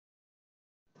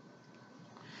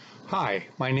Hi,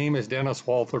 my name is Dennis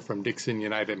Walther from Dixon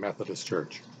United Methodist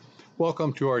Church.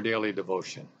 Welcome to our daily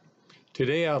devotion.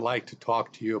 Today I'd like to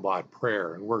talk to you about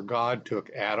prayer and where God took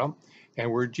Adam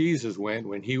and where Jesus went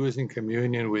when he was in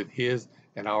communion with his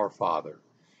and our Father.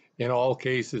 In all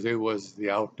cases, it was the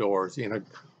outdoors in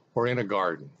a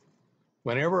garden.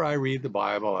 Whenever I read the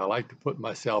Bible, I like to put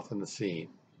myself in the scene.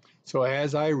 So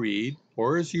as I read,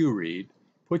 or as you read,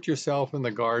 put yourself in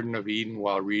the Garden of Eden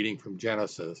while reading from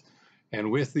Genesis, and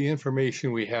with the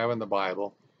information we have in the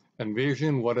Bible,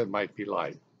 envision what it might be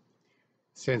like.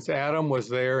 Since Adam was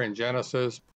there in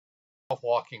Genesis,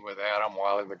 walking with Adam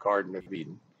while in the Garden of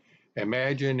Eden,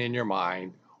 imagine in your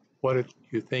mind what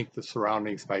you think the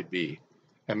surroundings might be.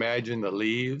 Imagine the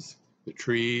leaves, the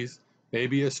trees,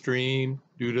 maybe a stream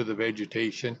due to the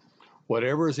vegetation.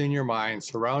 Whatever is in your mind,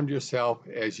 surround yourself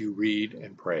as you read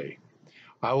and pray.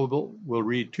 I will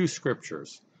read two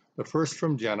scriptures, the first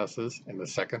from Genesis and the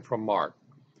second from Mark.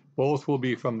 Both will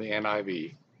be from the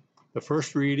NIV. The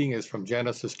first reading is from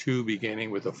Genesis 2,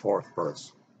 beginning with the 4th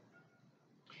verse.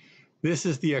 This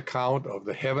is the account of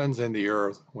the heavens and the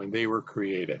earth when they were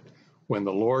created, when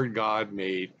the Lord God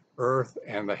made earth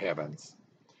and the heavens.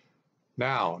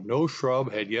 Now, no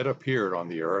shrub had yet appeared on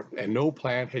the earth, and no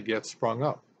plant had yet sprung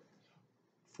up.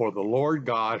 For the Lord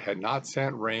God had not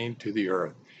sent rain to the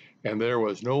earth, and there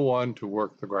was no one to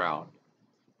work the ground.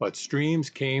 But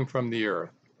streams came from the earth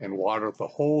and watered the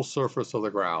whole surface of the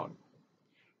ground.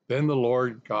 Then the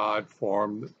Lord God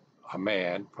formed a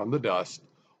man from the dust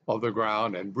of the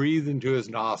ground and breathed into his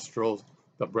nostrils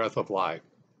the breath of life,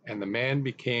 and the man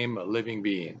became a living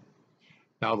being.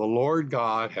 Now the Lord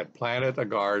God had planted a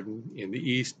garden in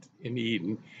the east in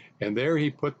Eden, and there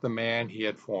he put the man he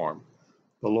had formed.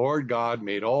 The Lord God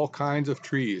made all kinds of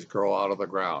trees grow out of the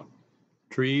ground,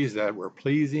 trees that were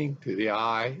pleasing to the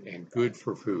eye and good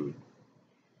for food.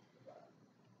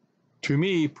 To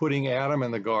me, putting Adam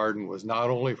in the garden was not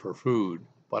only for food,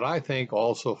 but I think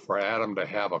also for Adam to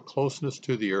have a closeness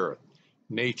to the earth,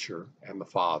 nature, and the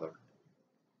Father.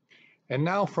 And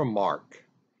now from Mark.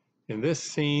 In this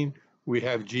scene, we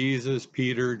have Jesus,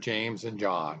 Peter, James, and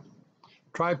John.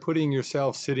 Try putting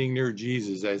yourself sitting near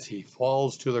Jesus as he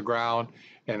falls to the ground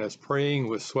and is praying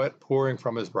with sweat pouring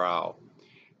from his brow.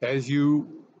 As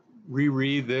you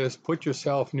reread this, put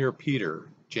yourself near Peter,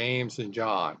 James, and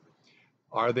John.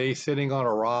 Are they sitting on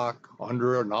a rock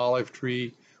under an olive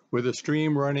tree with a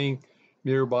stream running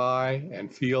nearby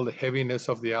and feel the heaviness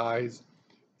of the eyes?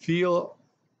 Feel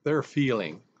their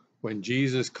feeling when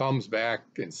Jesus comes back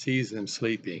and sees them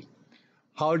sleeping.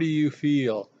 How do you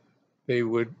feel they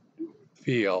would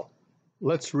feel?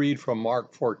 Let's read from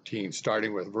Mark 14,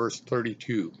 starting with verse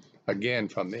 32, again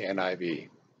from the NIV.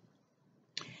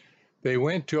 They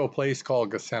went to a place called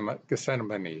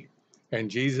Gethsemane, and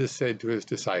Jesus said to his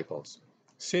disciples,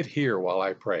 "Sit here while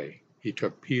I pray." He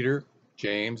took Peter,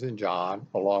 James, and John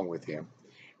along with him,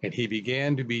 and he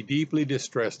began to be deeply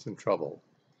distressed and troubled.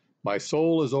 "My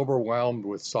soul is overwhelmed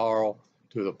with sorrow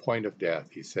to the point of death,"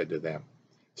 he said to them.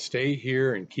 "Stay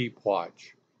here and keep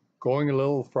watch." Going a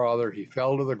little farther, he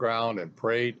fell to the ground and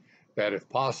prayed that if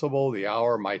possible the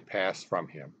hour might pass from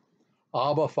him.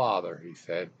 "Abba, Father," he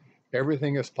said,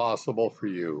 "everything is possible for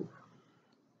you.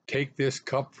 Take this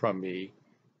cup from me,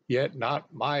 yet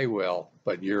not my will,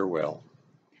 but your will."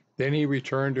 Then he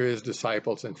returned to his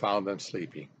disciples and found them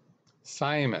sleeping.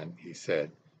 "Simon," he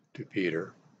said to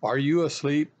Peter, "are you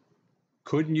asleep?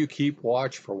 Couldn't you keep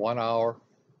watch for 1 hour?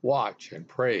 Watch and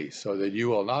pray so that you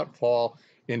will not fall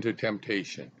into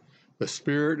temptation. The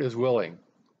spirit is willing,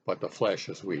 but the flesh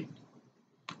is weak."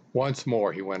 Once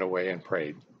more he went away and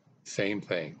prayed. Same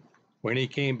thing. When he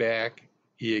came back,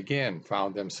 he again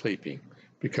found them sleeping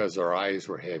because their eyes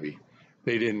were heavy.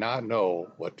 They did not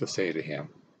know what to say to him.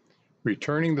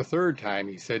 Returning the third time,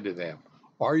 he said to them,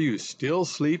 "Are you still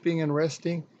sleeping and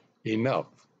resting?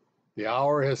 Enough. The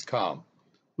hour has come.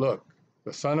 Look,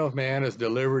 the Son of Man is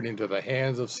delivered into the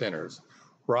hands of sinners.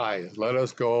 Rise, let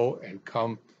us go, and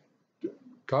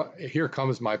here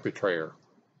comes my betrayer.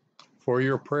 For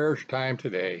your prayer time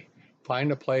today,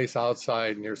 find a place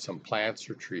outside near some plants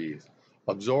or trees.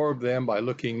 Absorb them by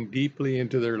looking deeply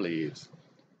into their leaves.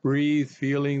 Breathe,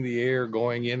 feeling the air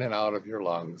going in and out of your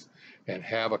lungs, and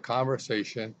have a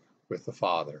conversation with the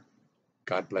Father.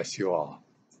 God bless you all.